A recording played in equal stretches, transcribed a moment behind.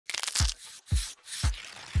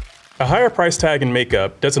A higher price tag in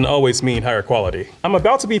makeup doesn't always mean higher quality. I'm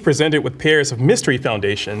about to be presented with pairs of mystery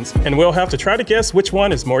foundations, and we'll have to try to guess which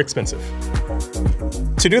one is more expensive.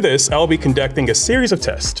 To do this, I'll be conducting a series of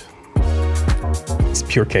tests. It's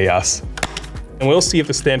pure chaos. And we'll see if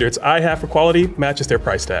the standards I have for quality matches their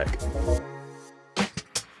price tag.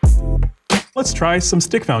 Let's try some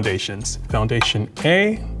stick foundations. Foundation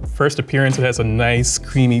A, first appearance, it has a nice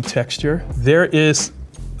creamy texture. There is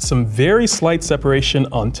some very slight separation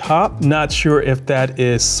on top. Not sure if that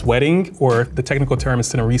is sweating or the technical term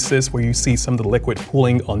is syneresis, where you see some of the liquid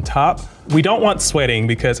pooling on top. We don't want sweating,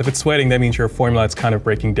 because if it's sweating, that means your formula is kind of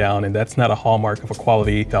breaking down, and that's not a hallmark of a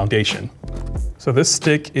quality foundation. So this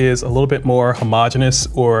stick is a little bit more homogeneous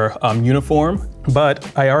or uniform,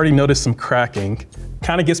 but I already noticed some cracking.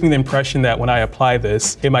 Kind of gives me the impression that when I apply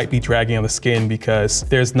this, it might be dragging on the skin because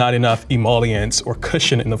there's not enough emollients or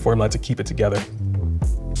cushion in the formula to keep it together.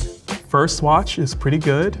 First swatch is pretty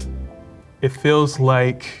good. It feels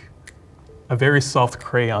like a very soft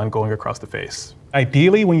crayon going across the face.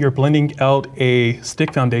 Ideally, when you're blending out a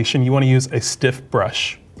stick foundation, you want to use a stiff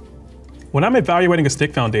brush. When I'm evaluating a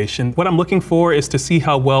stick foundation, what I'm looking for is to see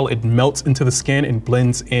how well it melts into the skin and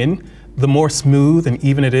blends in. The more smooth and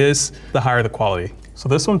even it is, the higher the quality. So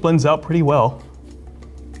this one blends out pretty well.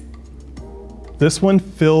 This one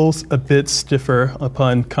feels a bit stiffer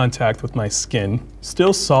upon contact with my skin.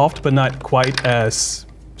 Still soft, but not quite as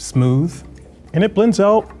smooth. And it blends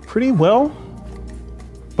out pretty well,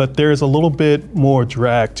 but there's a little bit more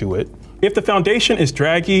drag to it. If the foundation is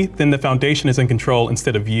draggy, then the foundation is in control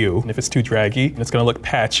instead of you. And if it's too draggy, it's gonna look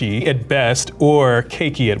patchy at best or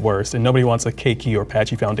cakey at worst. And nobody wants a cakey or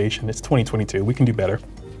patchy foundation. It's 2022, we can do better.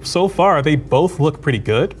 So far, they both look pretty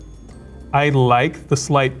good. I like the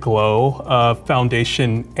slight glow of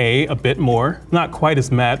foundation A a bit more. Not quite as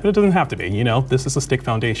matte, but it doesn't have to be, you know? This is a stick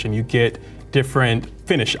foundation. You get different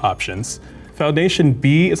finish options. Foundation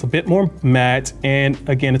B is a bit more matte, and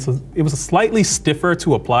again, it was slightly stiffer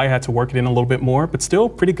to apply. I had to work it in a little bit more, but still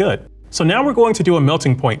pretty good. So now we're going to do a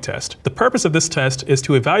melting point test. The purpose of this test is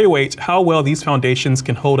to evaluate how well these foundations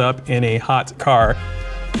can hold up in a hot car.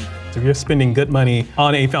 So if you're spending good money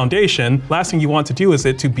on a foundation, last thing you want to do is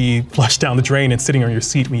it to be flushed down the drain and sitting on your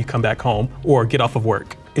seat when you come back home or get off of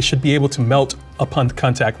work. It should be able to melt upon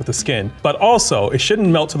contact with the skin, but also it shouldn't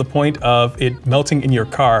melt to the point of it melting in your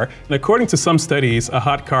car. And according to some studies, a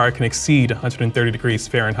hot car can exceed 130 degrees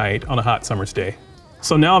Fahrenheit on a hot summer's day.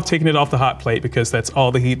 So now I've taken it off the hot plate because that's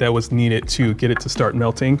all the heat that was needed to get it to start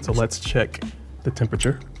melting. So let's check the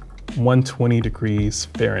temperature. 120 degrees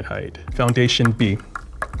Fahrenheit. Foundation B.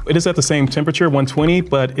 It is at the same temperature, 120,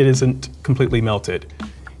 but it isn't completely melted.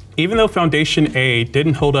 Even though foundation A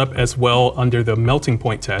didn't hold up as well under the melting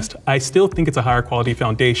point test, I still think it's a higher quality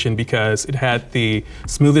foundation because it had the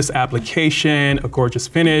smoothest application, a gorgeous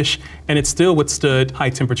finish, and it still withstood high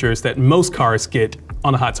temperatures that most cars get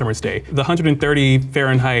on a hot summer's day. The 130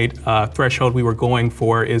 Fahrenheit threshold we were going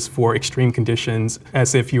for is for extreme conditions,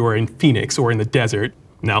 as if you were in Phoenix or in the desert.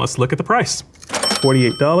 Now let's look at the price.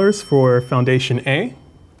 $48 for foundation A.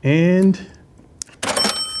 And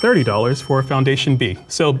 $30 for foundation B.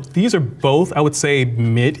 So these are both, I would say,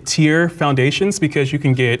 mid-tier foundations because you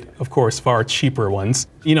can get, of course, far cheaper ones.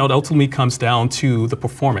 You know, it ultimately comes down to the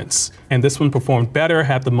performance. And this one performed better,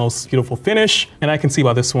 had the most beautiful finish, and I can see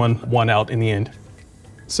why this one won out in the end.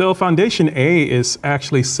 So foundation A is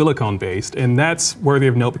actually silicone-based, and that's worthy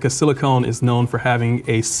of note because silicone is known for having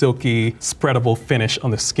a silky, spreadable finish on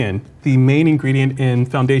the skin. The main ingredient in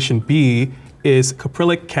foundation B is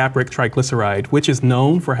caprylic capric triglyceride, which is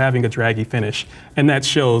known for having a draggy finish, and that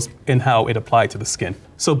shows in how it applied to the skin.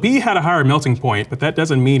 So B had a higher melting point, but that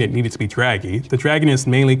doesn't mean it needed to be draggy. The dragginess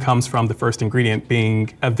mainly comes from the first ingredient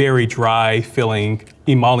being a very dry, filling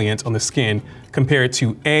emollient on the skin, compared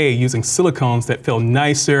to A using silicones that feel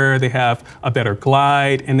nicer, they have a better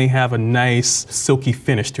glide, and they have a nice silky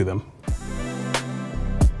finish to them.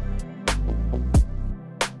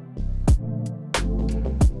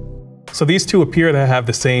 So these two appear to have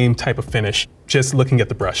the same type of finish, just looking at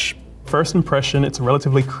the brush. First impression, it's a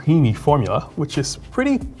relatively creamy formula, which is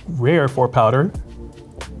pretty rare for powder.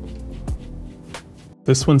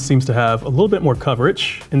 This one seems to have a little bit more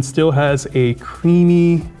coverage and still has a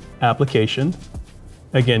creamy application.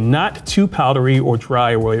 Again, not too powdery or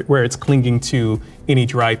dry where it's clinging to any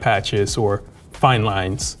dry patches or fine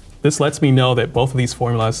lines. This lets me know that both of these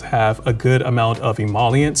formulas have a good amount of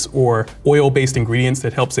emollients or oil-based ingredients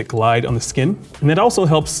that helps it glide on the skin. And it also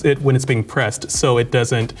helps it when it's being pressed so it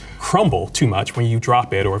doesn't crumble too much when you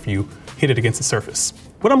drop it or if you hit it against the surface.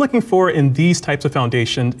 What I'm looking for in these types of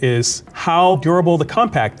foundation is how durable the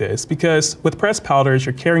compact is, because with pressed powders,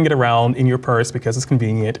 you're carrying it around in your purse because it's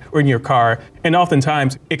convenient, or in your car, and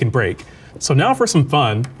oftentimes it can break. So now for some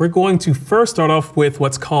fun, we're going to first start off with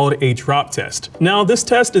what's called a drop test. Now this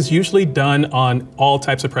test is usually done on all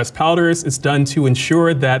types of pressed powders. It's done to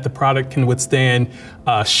ensure that the product can withstand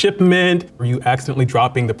shipment or you accidentally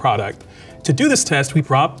dropping the product. To do this test, we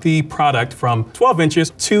drop the product from 12 inches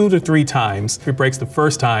 2 to 3 times. If it breaks the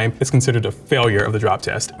first time, it's considered a failure of the drop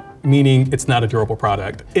test, meaning it's not a durable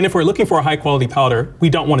product. And if we're looking for a high quality powder, we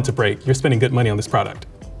don't want it to break. You're spending good money on this product.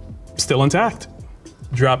 Still intact.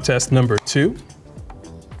 Drop test number 2.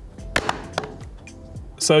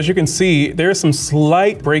 So as you can see, there's some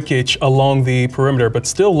slight breakage along the perimeter, but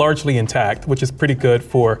still largely intact, which is pretty good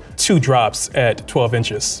for 2 drops at 12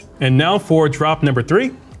 inches. And now for drop number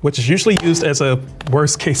 3. Which is usually used as a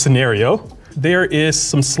worst case scenario. There is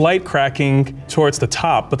some slight cracking towards the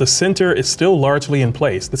top, but the center is still largely in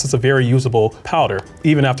place. This is a very usable powder,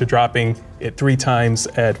 even after dropping it 3 times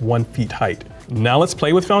at 1 feet height. Now let's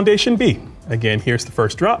play with foundation B. Again, here's the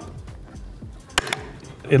first drop.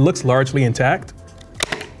 It looks largely intact.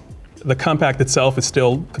 The compact itself is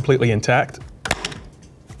still completely intact.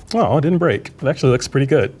 Oh, it didn't break. It actually looks pretty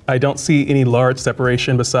good. I don't see any large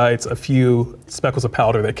separation besides a few speckles of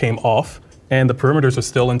powder that came off, and the perimeters are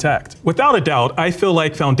still intact. Without a doubt, I feel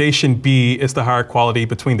like foundation B is the higher quality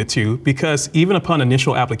between the two, because even upon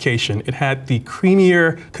initial application, it had the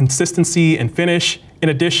creamier consistency and finish. In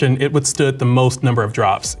addition, it withstood the most number of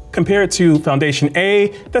drops. Compared to foundation A,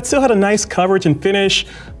 that still had a nice coverage and finish,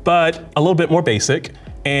 but a little bit more basic.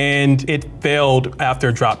 And it failed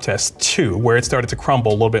after drop test 2, where it started to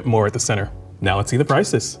crumble a little bit more at the center. Now let's see the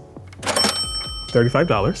prices.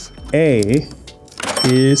 $35. A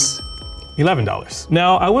is $11.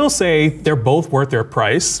 Now I will say they're both worth their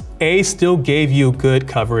price. A still gave you good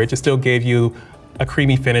coverage. It still gave you a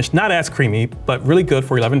creamy finish, not as creamy, but really good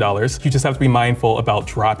for $11. You just have to be mindful about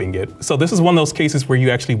dropping it. So this is one of those cases where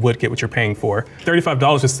you actually would get what you're paying for.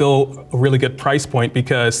 $35 is still a really good price point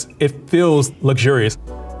because it feels luxurious.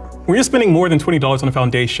 When you're spending more than $20 on a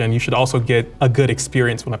foundation, you should also get a good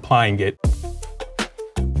experience when applying it.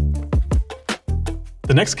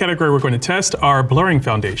 The next category we're going to test are blurring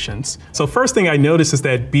foundations. So first thing I notice is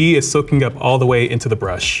that B is soaking up all the way into the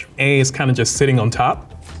brush. A is kind of just sitting on top.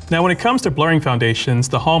 Now, when it comes to blurring foundations,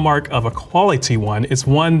 the hallmark of a quality one is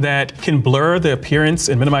one that can blur the appearance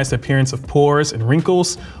and minimize the appearance of pores and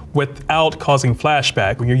wrinkles without causing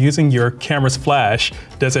flashback. When you're using your camera's flash,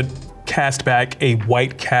 does it cast back a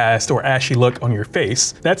white cast or ashy look on your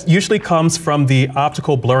face? That usually comes from the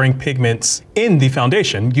optical blurring pigments in the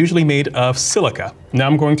foundation, usually made of silica. Now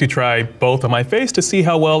I'm going to try both on my face to see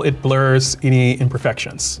how well it blurs any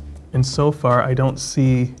imperfections. And so far, I don't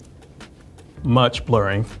see much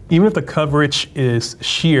blurring. Even if the coverage is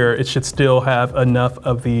sheer, it should still have enough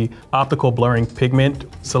of the optical blurring pigment,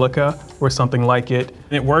 silica, or something like it.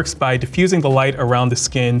 And it works by diffusing the light around the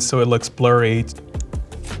skin so it looks blurry.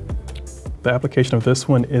 The application of this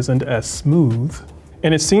one isn't as smooth,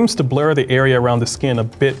 and it seems to blur the area around the skin a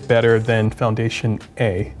bit better than foundation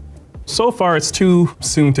A. So far, it's too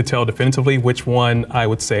soon to tell definitively which one I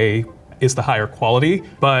would say is the higher quality,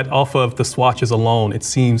 but off of the swatches alone, it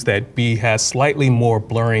seems that B has slightly more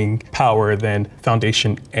blurring power than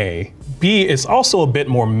foundation A. B is also a bit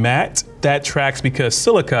more matte. That tracks because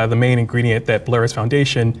silica, the main ingredient that blurs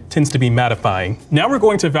foundation, tends to be mattifying. Now we're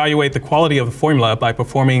going to evaluate the quality of the formula by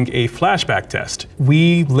performing a flashback test.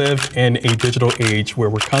 We live in a digital age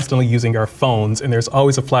where we're constantly using our phones and there's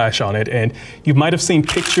always a flash on it. And you might have seen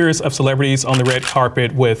pictures of celebrities on the red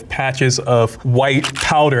carpet with patches of white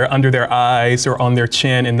powder under their eyes or on their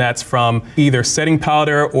chin, and that's from either setting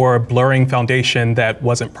powder or blurring foundation that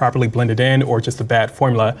wasn't properly blended in or just a bad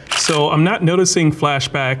formula. So I'm not noticing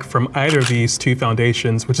flashback from either of these two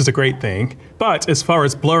foundations, which is a great thing. But as far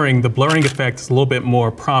as blurring, the blurring effect is a little bit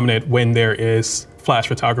more prominent when there is flash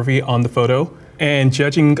photography on the photo. And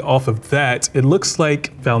judging off of that, it looks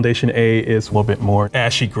like foundation A is a little bit more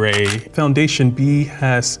ashy gray. Foundation B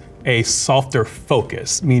has a softer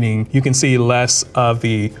focus, meaning you can see less of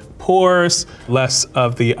the pores, less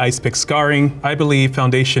of the ice pick scarring. I believe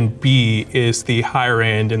foundation B is the higher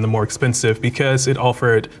end and the more expensive because it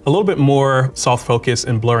offered a little bit more soft focus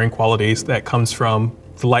and blurring qualities that comes from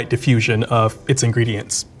the light diffusion of its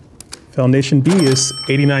ingredients. Foundation B is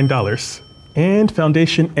 $89 and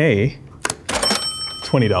foundation A,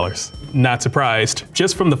 $20. Not surprised.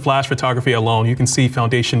 Just from the flash photography alone, you can see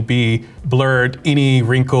foundation B blurred any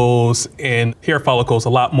wrinkles and hair follicles a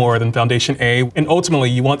lot more than foundation A. And ultimately,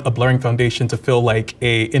 you want a blurring foundation to feel like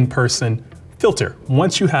a in-person filter.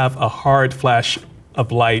 Once you have a hard flash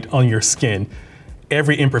of light on your skin.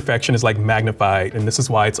 Every imperfection is like magnified, and this is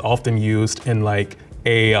why it's often used in like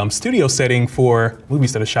a studio setting for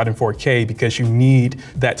movies that are shot in 4K, because you need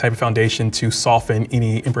that type of foundation to soften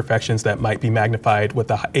any imperfections that might be magnified with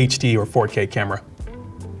the HD or 4K camera.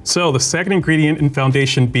 So the second ingredient in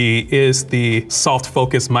foundation B is the soft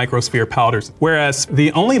focus microsphere powders. Whereas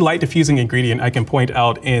the only light diffusing ingredient I can point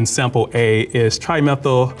out in sample A is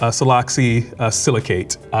trimethyl siloxy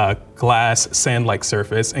silicate, glass sand-like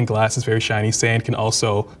surface, and glass is very shiny. Sand can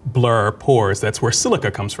also blur pores. That's where silica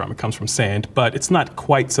comes from. It comes from sand, but it's not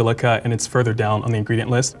quite silica, and it's further down on the ingredient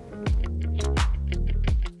list.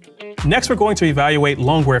 Next, we're going to evaluate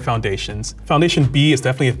longwear foundations. Foundation B is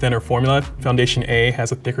definitely a thinner formula. Foundation A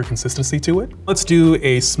has a thicker consistency to it. Let's do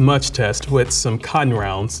a smudge test with some cotton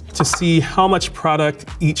rounds to see how much product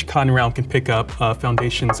each cotton round can pick up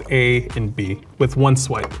foundations A and B with one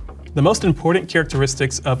swipe. The most important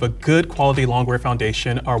characteristics of a good quality longwear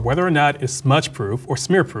foundation are whether or not it's smudge-proof or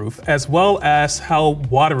smear-proof, as well as how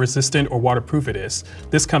water-resistant or waterproof it is.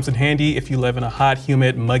 This comes in handy if you live in a hot,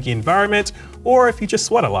 humid, muggy environment, or if you just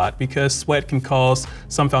sweat a lot, because sweat can cause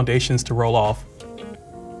some foundations to roll off.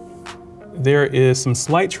 There is some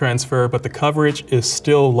slight transfer, but the coverage is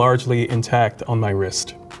still largely intact on my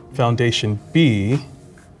wrist. Foundation B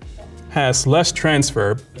has less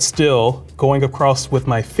transfer. Still, going across with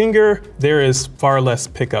my finger, there is far less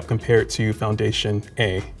pickup compared to foundation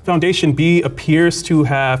A. Foundation B appears to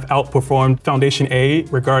have outperformed foundation A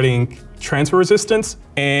regarding transfer resistance,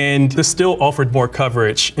 and this still offered more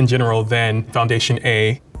coverage in general than foundation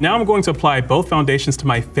A. Now I'm going to apply both foundations to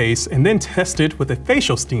my face and then test it with a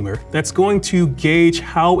facial steamer that's going to gauge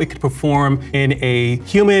how it could perform in a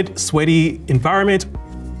humid, sweaty environment.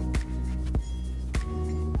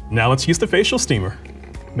 Now let's use the facial steamer,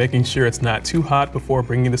 making sure it's not too hot before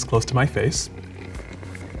bringing this close to my face.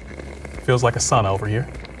 Feels like a sauna over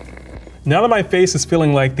here. Now that my face is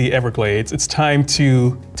feeling like the Everglades, it's time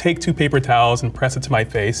to take 2 paper towels and press it to my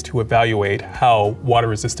face to evaluate how water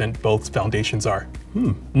resistant both foundations are.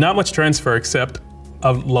 Not much transfer except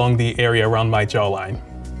along the area around my jawline.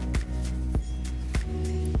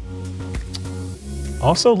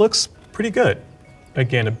 Also looks pretty good.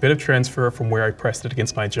 Again, a bit of transfer from where I pressed it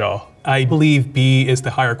against my jaw. I believe B is the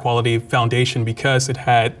higher quality foundation because it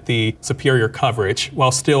had the superior coverage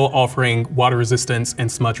while still offering water resistance and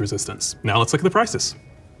smudge resistance. Now let's look at the prices.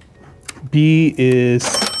 B is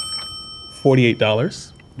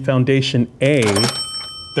 $48. Foundation A,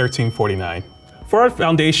 $13.49. For a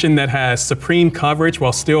foundation that has supreme coverage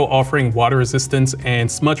while still offering water resistance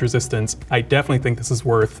and smudge resistance, I definitely think this is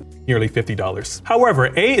worth nearly $50. However,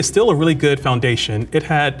 A is still a really good foundation. It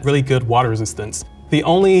had really good water resistance. The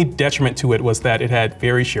only detriment to it was that it had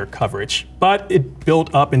very sheer coverage, but it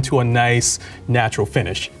built up into a nice natural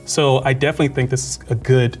finish. So I definitely think this is a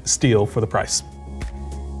good steal for the price.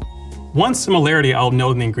 One similarity I'll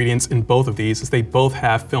note in the ingredients in both of these is they both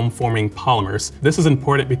have film-forming polymers. This is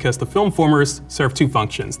important because the film formers serve 2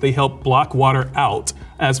 functions. They help block water out,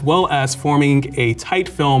 as well as forming a tight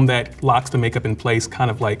film that locks the makeup in place,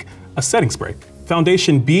 kind of like a setting spray.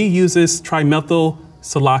 Foundation B uses trimethyl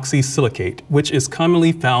siloxy silicate, which is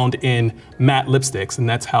commonly found in matte lipsticks, and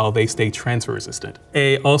that's how they stay transfer resistant.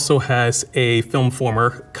 A also has a film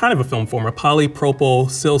former, kind of a film former, polypropyl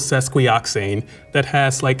silsesquioxane that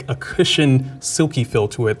has like a cushion silky feel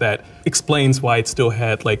to it that explains why it still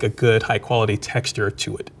had like a good high quality texture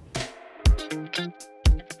to it.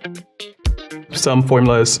 Some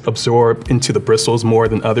formulas absorb into the bristles more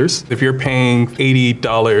than others. If you're paying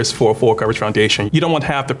 $80 for a full coverage foundation, you don't want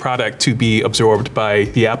half the product to be absorbed by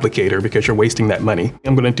the applicator because you're wasting that money.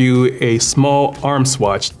 I'm gonna do a small arm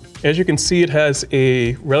swatch. As you can see, it has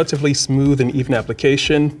a relatively smooth and even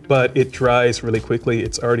application, but it dries really quickly.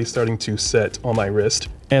 It's already starting to set on my wrist.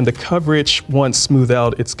 And the coverage, once smoothed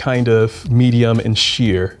out, it's kind of medium and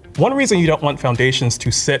sheer. One reason you don't want foundations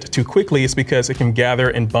to set too quickly is because it can gather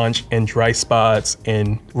and bunch in dry spots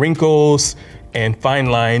and wrinkles and fine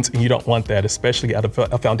lines, and you don't want that, especially out of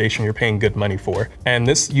a foundation you're paying good money for. And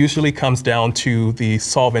this usually comes down to the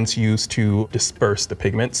solvents used to disperse the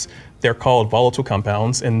pigments. They're called volatile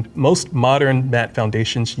compounds, and most modern matte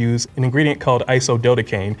foundations use an ingredient called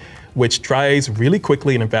isododecaine, which dries really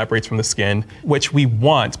quickly and evaporates from the skin, which we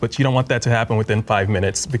want, but you don't want that to happen within 5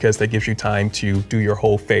 minutes because that gives you time to do your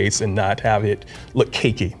whole face and not have it look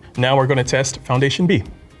cakey. Now we're gonna test foundation B.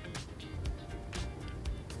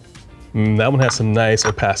 That one has some nice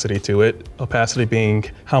opacity to it. Opacity being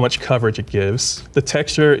how much coverage it gives. The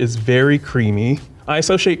texture is very creamy. I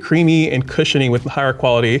associate creamy and cushiony with higher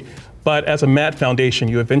quality, But as a matte foundation,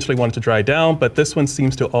 you eventually want it to dry down, but this one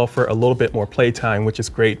seems to offer a little bit more playtime, which is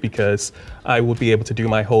great because I will be able to do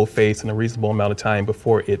my whole face in a reasonable amount of time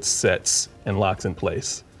before it sets and locks in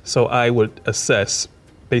place. So I would assess,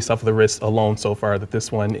 based off of the wrist alone so far, that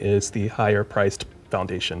this one is the higher priced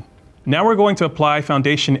foundation. Now we're going to apply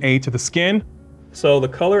foundation A to the skin. So the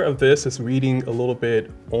color of this is reading a little bit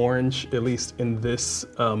orange, at least in this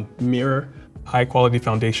mirror. High quality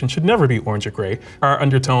foundation should never be orange or gray. Our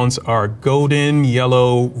undertones are golden,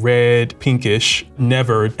 yellow, red, pinkish,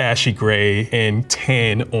 never ashy gray, and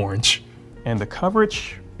tan orange. And the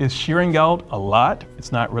coverage is shearing out a lot.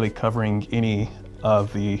 It's not really covering any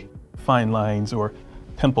of the fine lines or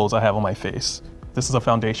pimples I have on my face. This is a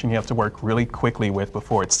foundation you have to work really quickly with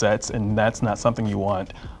before it sets, and that's not something you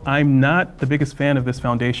want. I'm not the biggest fan of this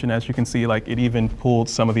foundation. As you can see, like, it even pulled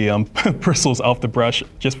some of the bristles off the brush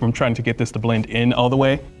just from trying to get this to blend in all the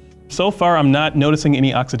way. So far, I'm not noticing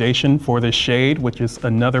any oxidation for this shade, which is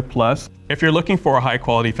another plus. If you're looking for a high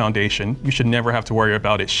quality foundation, you should never have to worry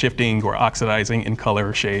about it shifting or oxidizing in color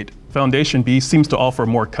or shade. Foundation B seems to offer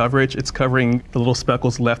more coverage. It's covering the little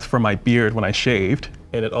speckles left from my beard when I shaved.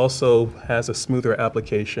 And it also has a smoother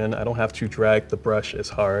application. I don't have to drag the brush as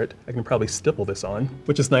hard. I can probably stipple this on,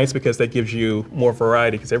 which is nice because that gives you more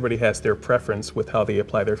variety because everybody has their preference with how they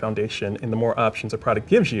apply their foundation, and the more options a product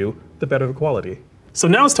gives you, the better the quality. So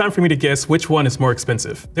now it's time for me to guess which one is more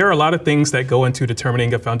expensive. There are a lot of things that go into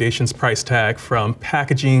determining a foundation's price tag, from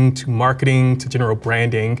packaging to marketing to general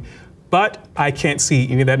branding. But I can't see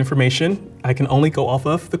any of that information. I can only go off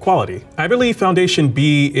of the quality. I believe foundation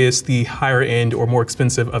B is the higher end or more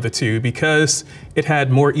expensive of the two because it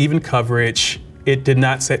had more even coverage. It did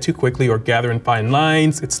not set too quickly or gather in fine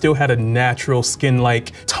lines. It still had a natural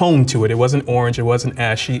skin-like tone to it. It wasn't orange, it wasn't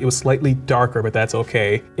ashy. It was slightly darker, but that's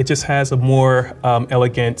okay. It just has a more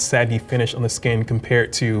elegant, satiny finish on the skin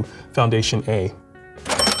compared to foundation A.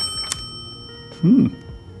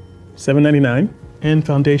 $7.99. And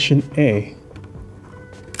foundation A,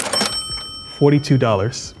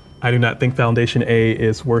 $42. I do not think foundation A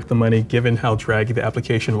is worth the money given how draggy the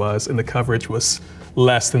application was and the coverage was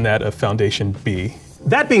less than that of foundation B.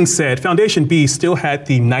 That being said, foundation B still had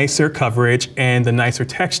the nicer coverage and the nicer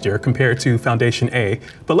texture compared to foundation A,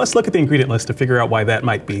 but let's look at the ingredient list to figure out why that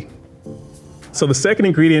might be. So the second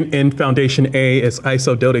ingredient in foundation A is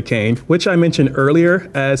isododecane, which I mentioned earlier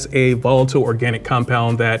as a volatile organic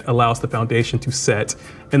compound that allows the foundation to set.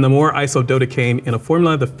 And the more isododecane in a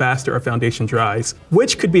formula, the faster a foundation dries,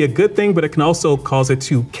 which could be a good thing, but it can also cause it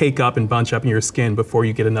to cake up and bunch up in your skin before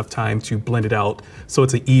you get enough time to blend it out, so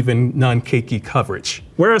it's an even, non-cakey coverage.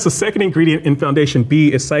 Whereas the second ingredient in foundation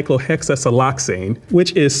B is cyclohexasiloxane,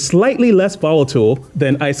 which is slightly less volatile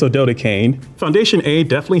than isododecane. Foundation A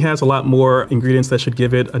definitely has a lot more ingredients that should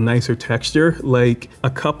give it a nicer texture, like a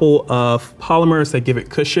couple of polymers that give it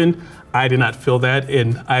cushion. I did not feel that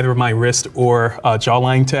in either my wrist or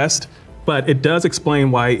jawline test, but it does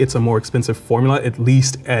explain why it's a more expensive formula, at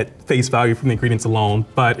least at face value from the ingredients alone.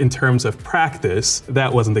 But in terms of practice,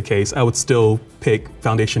 that wasn't the case. I would still pick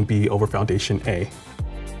foundation B over foundation A.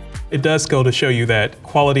 It does go to show you that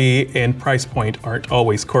quality and price point aren't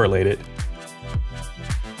always correlated.